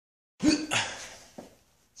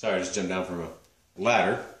Sorry, I just jumped down from a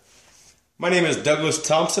ladder. My name is Douglas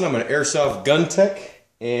Thompson. I'm an airsoft gun tech,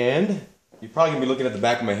 and you're probably going to be looking at the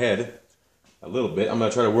back of my head a little bit. I'm going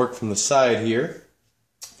to try to work from the side here.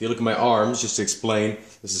 If you look at my arms, just to explain,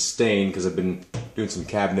 this is stained because I've been doing some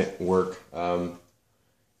cabinet work, and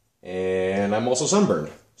I'm also sunburned.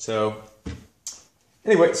 So,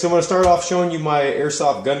 anyway, so I'm going to start off showing you my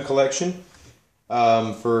airsoft gun collection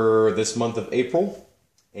for this month of April,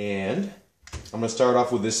 and I'm going to start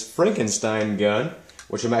off with this Frankenstein gun,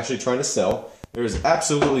 which I'm actually trying to sell. There's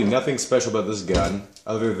absolutely nothing special about this gun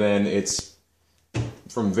other than it's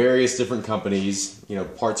from various different companies, you know,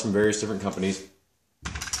 parts from various different companies,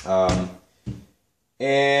 and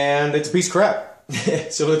it's a piece of crap.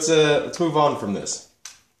 So let's move on from this.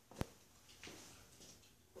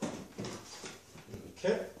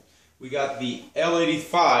 Okay, we got the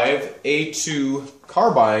L85 A2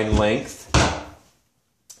 carbine length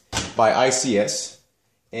by ICS,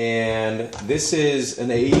 and this is an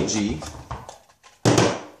AEG.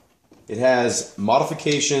 It has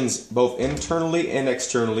modifications both internally and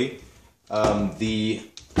externally. The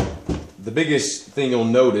biggest thing you'll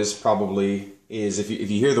notice probably is if you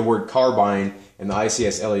hear the word carbine in the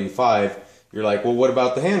ICS L85, you're like, well, what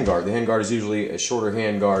about the handguard? The handguard is usually a shorter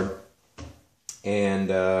handguard and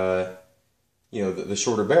you know, the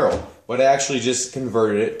shorter barrel. But I actually just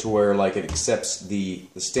converted it to where like it accepts the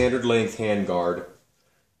standard length handguard,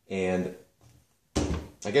 and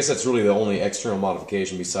I guess that's really the only external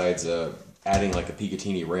modification besides adding like a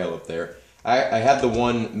Picatinny rail up there. I had the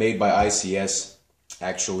one made by ICS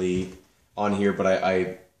actually on here, but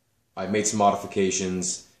I made some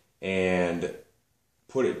modifications and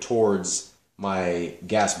put it towards my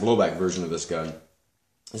gas blowback version of this gun.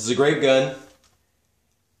 This is a great gun.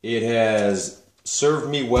 It has served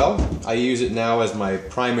me well. I use it now as my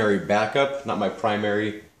primary backup, not my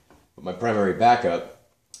primary, but my primary backup,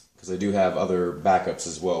 because I do have other backups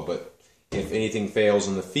as well. But if anything fails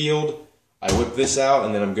in the field, I whip this out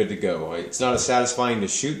and then I'm good to go. It's not as satisfying to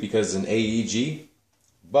shoot because it's an AEG,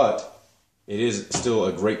 but it is still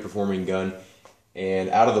a great performing gun. And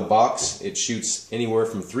out of the box, it shoots anywhere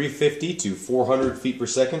from 350 to 400 feet per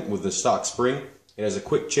second with the stock spring. It has a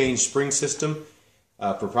quick change spring system,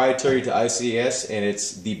 proprietary to ICS, and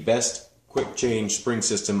it's the best quick change spring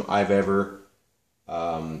system I've ever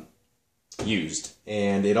used.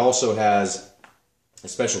 And it also has a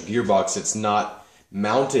special gearbox that's not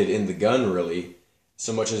mounted in the gun really,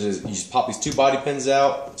 so much as you just pop these two body pins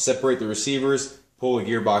out, separate the receivers, pull the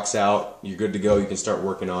gearbox out, you're good to go. You can start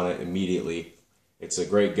working on it immediately. It's a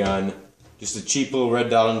great gun. Just a cheap little red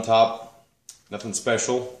dot on top. Nothing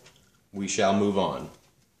special. We shall move on.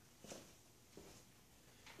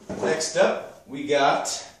 Next up, we got,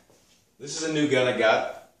 this is a new gun I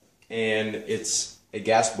got, and it's a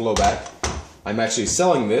gas blowback. I'm actually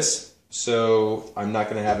selling this, so I'm not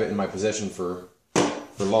going to have it in my possession for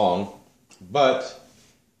long. But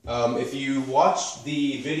if you watched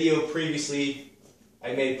the video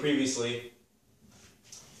I made previously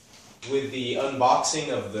with the unboxing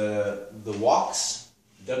of the WOC,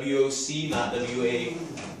 W-O-C, not W-A-L-K,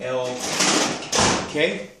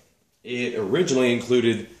 it originally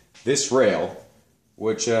included this rail,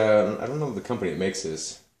 which I don't know the company that makes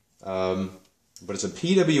this, but it's a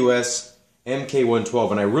PWS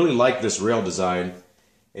MK112, and I really like this rail design.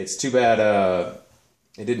 It's too bad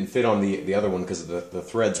it didn't fit on the other one because the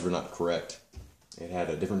threads were not correct. It had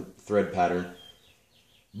a different thread pattern.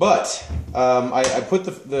 But I put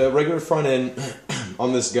the regular front end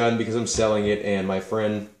on this gun because I'm selling it, and my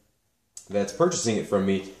friend that's purchasing it from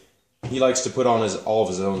me, he likes to put on all of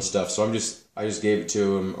his own stuff. So I just gave it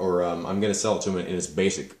to him, or I'm going to sell it to him in its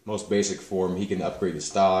most basic form. He can upgrade the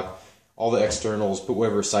stock, all the externals, put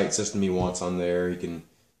whatever sight system he wants on there. He can,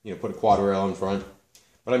 you know, put a quad rail in front.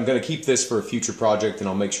 But I'm going to keep this for a future project, and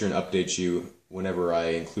I'll make sure and update you whenever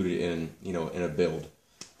I include it in, you know, in a build.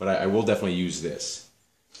 But I will definitely use this.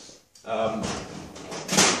 So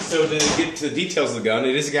to get to the details of the gun,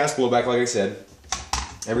 it is a gas blowback, like I said.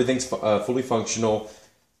 Everything's fully functional.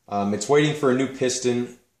 It's waiting for a new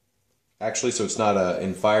piston, actually, so it's not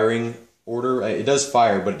in firing order. It does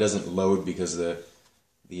fire, but it doesn't load because the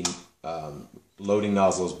loading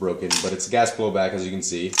nozzle is broken. But it's a gas blowback, as you can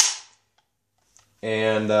see.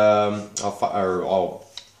 And I'll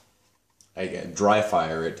dry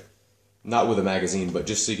fire it, not with a magazine, but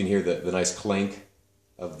just so you can hear the nice clank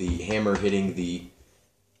of the hammer hitting the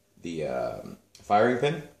firing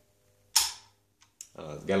pin.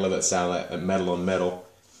 Gotta love that sound, that metal on metal.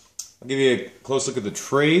 I'll give you a close look at the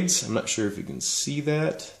trades. I'm not sure if you can see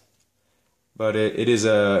that, but it is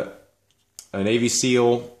a Navy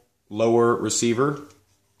SEAL lower receiver.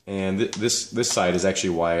 And this side is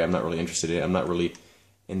actually why I'm not really interested in it. I'm not really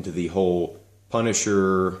into the whole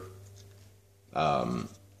Punisher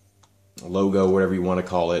logo, whatever you want to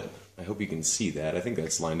call it. I hope you can see that. I think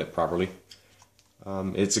that's lined up properly.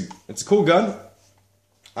 It's a cool gun.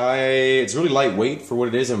 It's really lightweight for what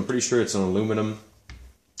it is. I'm pretty sure it's an aluminum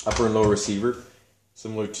upper and lower receiver,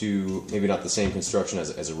 similar to, maybe not the same construction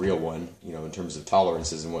as a real one, you know, in terms of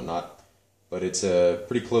tolerances and whatnot, but it's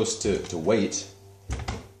pretty close to weight.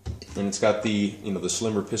 And it's got the, you know, the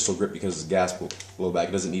slimmer pistol grip because the gas will blow back.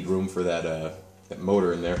 It doesn't need room for that that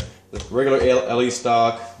motor in there. The regular LE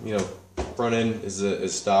stock, you know, front end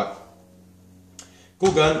is stock.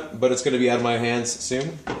 Cool gun, but it's going to be out of my hands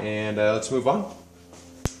soon. And let's move on.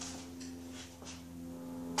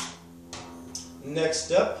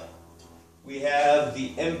 Next up, we have the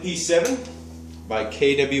MP7 by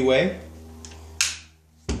KWA.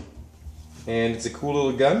 And it's a cool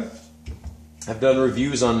little gun. I've done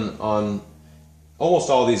reviews on almost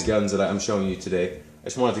all these guns that I'm showing you today. I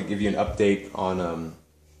just wanted to give you an update on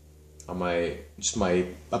my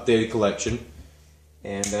updated collection.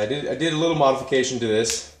 And I did a little modification to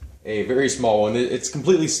this, a very small one. It's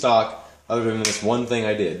completely stock, other than this one thing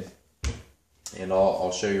I did. And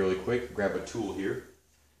I'll show you really quick. Grab a tool here.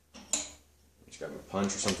 Just grab a punch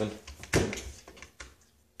or something.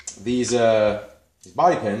 These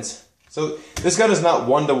body pins. So this gun is not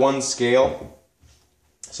 1-to-1 scale.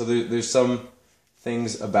 So there's some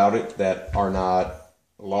things about it that are not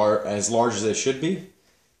as large as they should be.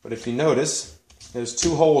 But if you notice, there's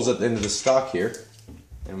 2 holes at the end of the stock here.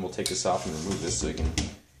 And we'll take this off and remove this so you can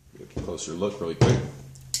get a closer look really quick.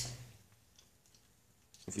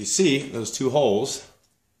 If you see those 2 holes,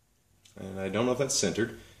 and I don't know if that's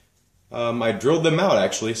centered, I drilled them out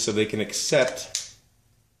actually so they can accept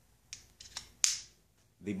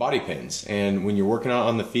the body pins. And when you're working out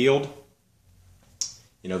on the field,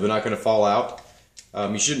 you know, they're not going to fall out.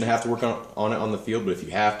 You shouldn't have to work on it on the field, but if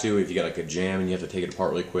you have to, if you got like a jam and you have to take it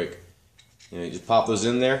apart really quick, you know, you just pop those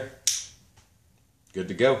in there, good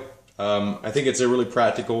to go. I think it's a really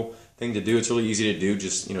practical thing to do. It's really easy to do.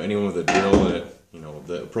 Just, you know, anyone with a drill and you know,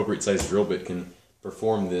 the appropriate size drill bit can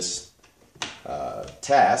perform this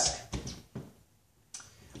task.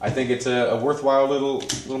 I think it's a worthwhile little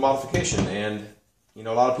modification, and you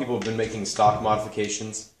know, a lot of people have been making stock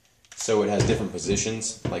modifications so it has different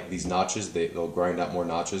positions, like these notches. They'll grind out more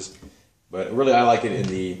notches, but really I like it in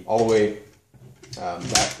the all the way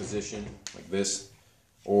back position like this,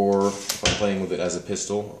 or if I'm playing with it as a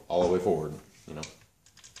pistol, all the way forward. You know,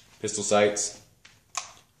 pistol sights,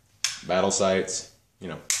 battle sights, you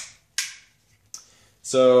know.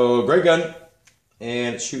 So great gun,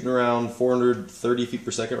 and it's shooting around 430 feet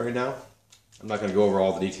per second right now. I'm not going to go over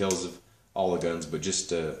all the details of all the guns, but just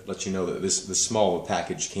to let you know that this small of a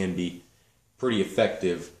package can be pretty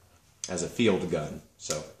effective as a field gun.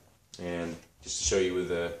 So, and just to show you with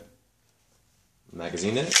the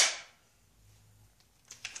magazine in it,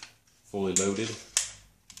 fully loaded.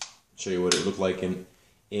 Show you what it looked like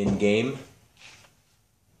in game.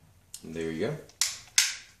 And there you go.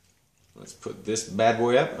 Let's put this bad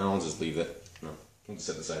boy up, and I'll just leave it. No, we'll just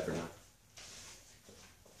set it aside for now.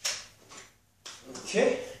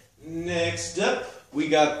 Okay. Next up, we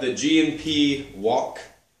got the G&P Walk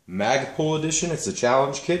Magpul Edition. It's a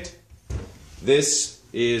challenge kit. This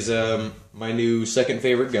is my new second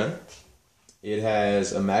favorite gun. It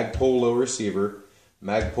has a Magpul low receiver,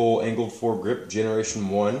 Magpul angled foregrip Generation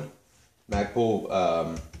 1,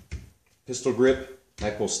 Magpul pistol grip,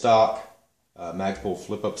 Magpul stock, Magpul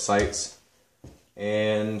flip-up sights,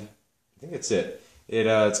 and I think that's it.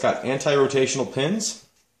 It's got anti-rotational pins,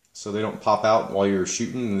 so they don't pop out while you're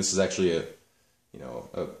shooting. And this is actually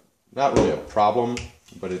not really a problem,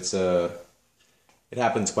 but it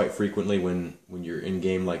happens quite frequently when you're in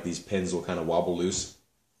game. Like, these pins will kind of wobble loose.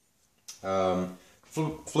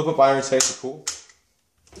 Flip up iron sights are cool.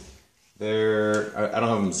 I don't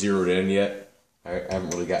have them zeroed in yet. I haven't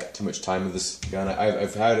really got too much time with this gun.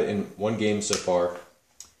 I've had it in one game so far,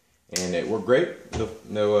 and it worked great.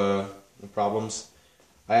 No problems.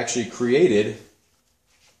 I actually created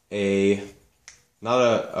not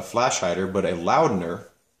a flash hider, but a loudener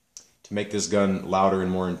to make this gun louder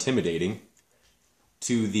and more intimidating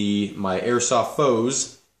to my Airsoft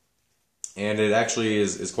foes, and it actually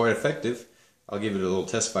is quite effective. I'll give it a little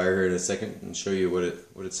test fire here in a second and show you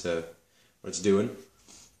what it's doing.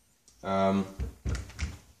 I'll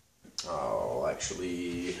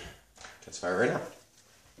actually test fire right now.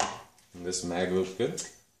 And this mag looks good.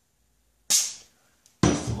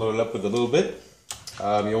 Load it up with a little bit.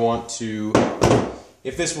 You'll want to,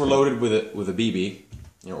 if this were loaded with a BB,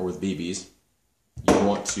 or with BBs, you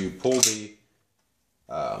want to pull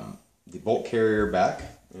the bolt carrier back,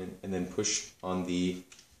 and then push on the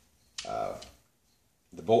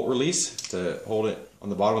bolt release to hold it on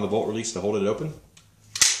the bottom of the bolt release to hold it open.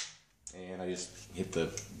 And I just hit the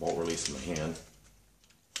bolt release in my hand.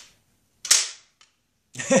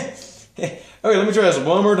 Okay, let me try this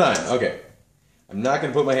one more time. Okay, I'm not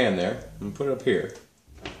going to put my hand there. I'm going to put it up here.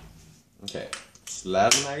 Okay,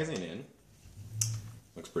 slide the magazine in.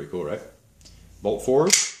 Looks pretty cool, right? Bolt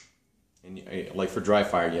forward. And like for dry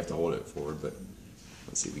fire, you have to hold it forward, but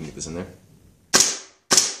let's see if we can get this in there.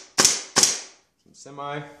 Some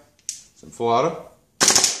semi, some full auto.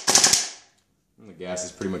 And the gas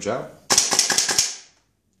is pretty much out.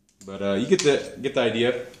 But you get the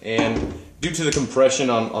idea. And due to the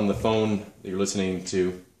compression on the phone that you're listening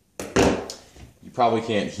to, you probably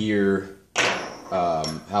can't hear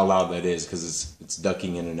how loud that is because it's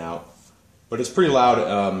ducking in and out. But it's pretty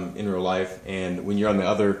loud in real life, and when you're on the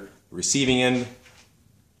other receiving end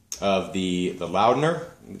of the loudener,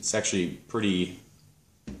 it's actually pretty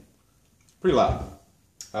loud.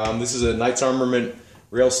 This is a Knights Armament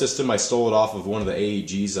rail system. I stole it off of one of the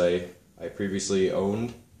AEGs I previously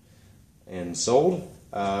owned and sold.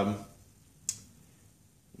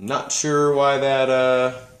 Not sure why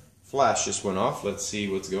that flash just went off. Let's see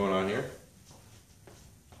what's going on here.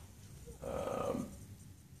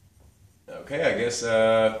 Okay, I guess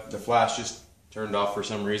the flash just turned off for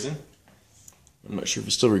some reason. I'm not sure if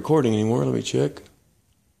it's still recording anymore. Let me check.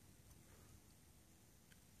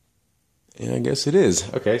 And I guess it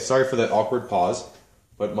is. Okay, sorry for that awkward pause,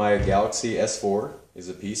 but my Galaxy S4 is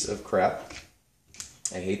a piece of crap.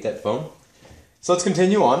 I hate that phone. So let's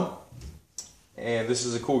continue on. And this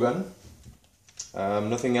is a cool gun.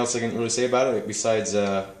 Nothing else I can really say about it besides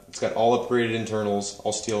it's got all upgraded internals,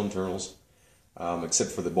 all steel internals,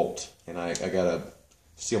 except for the bolt. And I got a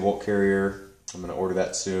steel bolt carrier. I'm going to order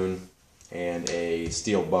that soon, and a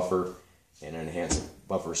steel buffer and an enhanced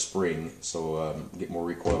buffer spring, so get more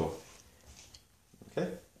recoil. Okay.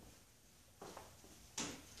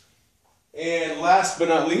 And last but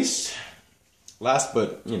not least,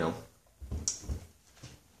 you know,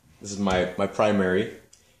 this is my primary,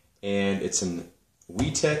 and it's an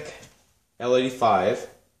WeTech L85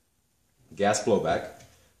 gas blowback.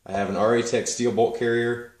 I have an RA-Tech steel bolt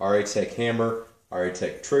carrier, RA-Tech hammer,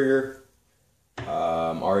 RA-Tech trigger,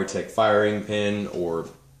 RA-Tech firing pin, or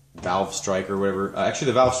valve striker, whatever. Actually,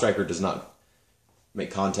 the valve striker does not make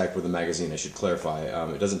contact with the magazine, I should clarify.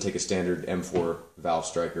 It doesn't take a standard M4 valve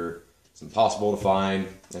striker. It's impossible to find.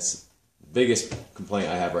 That's the biggest complaint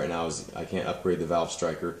I have right now, is I can't upgrade the valve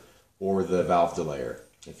striker or the valve delayer,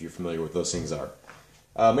 if you're familiar with what those things are.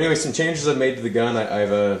 Anyway, some changes I've made to the gun.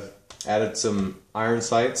 I've added some iron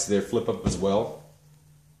sights. They're flip up as well.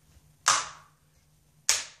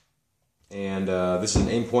 And this is an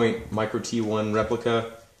Aimpoint Micro T1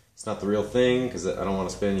 replica. It's not the real thing because I don't want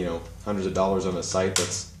to spend, you know, hundreds of dollars on a sight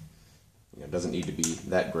that's, you know, doesn't need to be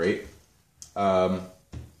that great. Got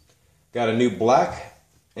a new black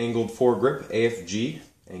angled foregrip, AFG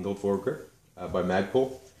angled foregrip by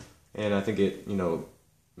Magpul, and I think it, you know,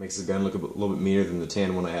 makes the gun look a little bit meaner than the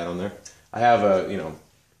tan one I had on there. I have a, you know,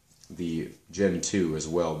 the Gen 2 as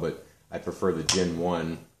well, but I prefer the Gen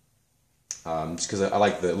 1 just because I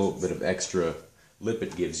like the little bit of extra lip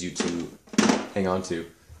it gives you to hang on to.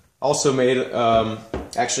 Also made,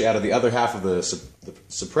 actually out of the other half of the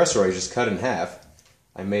suppressor I just cut in half,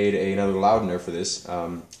 I made another loudener for this.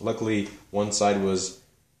 Luckily, one side was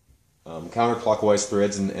counterclockwise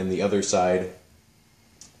threads and the other side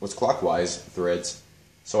was clockwise threads.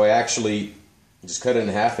 So I actually just cut it in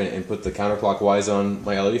half and put the counterclockwise on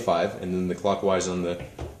my L85 and then the clockwise on the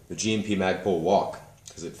GMP Magpul Walk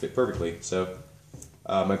because it fit perfectly. So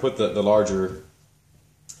I put the larger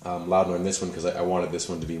loudener in this one because I wanted this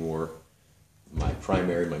one to be more my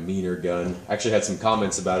primary, my meaner gun. I actually had some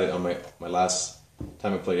comments about it on my last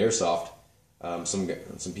time I played Airsoft.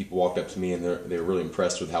 Some people walked up to me and they were really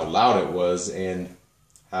impressed with how loud it was and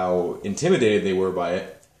how intimidated they were by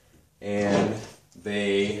it. And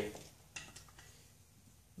the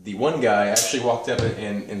one guy actually walked up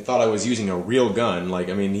and thought I was using a real gun. Like,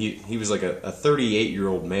 I mean, he was like a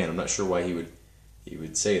 38-year-old man. I'm not sure why he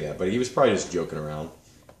would say that, but he was probably just joking around.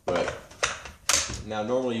 But now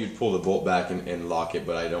normally you'd pull the bolt back and lock it,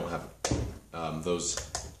 but I don't have those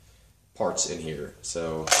parts in here.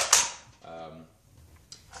 So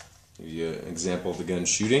give you an example of the gun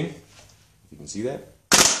shooting. If you can see that.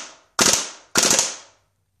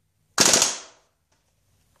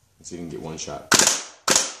 Let's see if you can get one shot.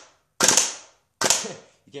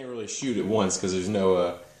 You can't really shoot it once because there's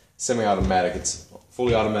no semi-automatic. It's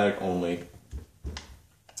fully automatic only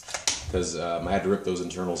because I had to rip those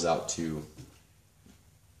internals out to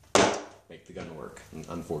the gun work,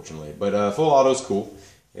 unfortunately. But full auto is cool.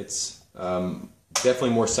 It's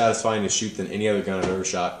definitely more satisfying to shoot than any other gun I've ever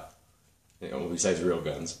shot, besides real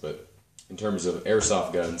guns. But in terms of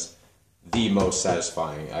airsoft guns, the most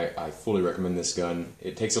satisfying. I fully recommend this gun.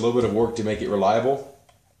 It takes a little bit of work to make it reliable,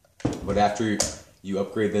 but after you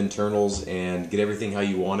upgrade the internals and get everything how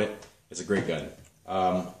you want it, it's a great gun.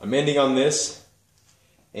 I'm ending on this,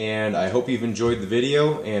 and I hope you've enjoyed the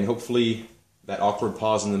video, and hopefully that awkward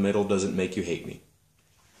pause in the middle doesn't make you hate me.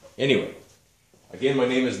 Anyway, again, my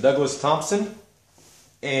name is Douglas Thompson,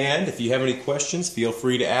 and if you have any questions, feel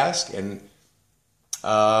free to ask, and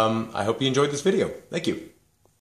I hope you enjoyed this video. Thank you.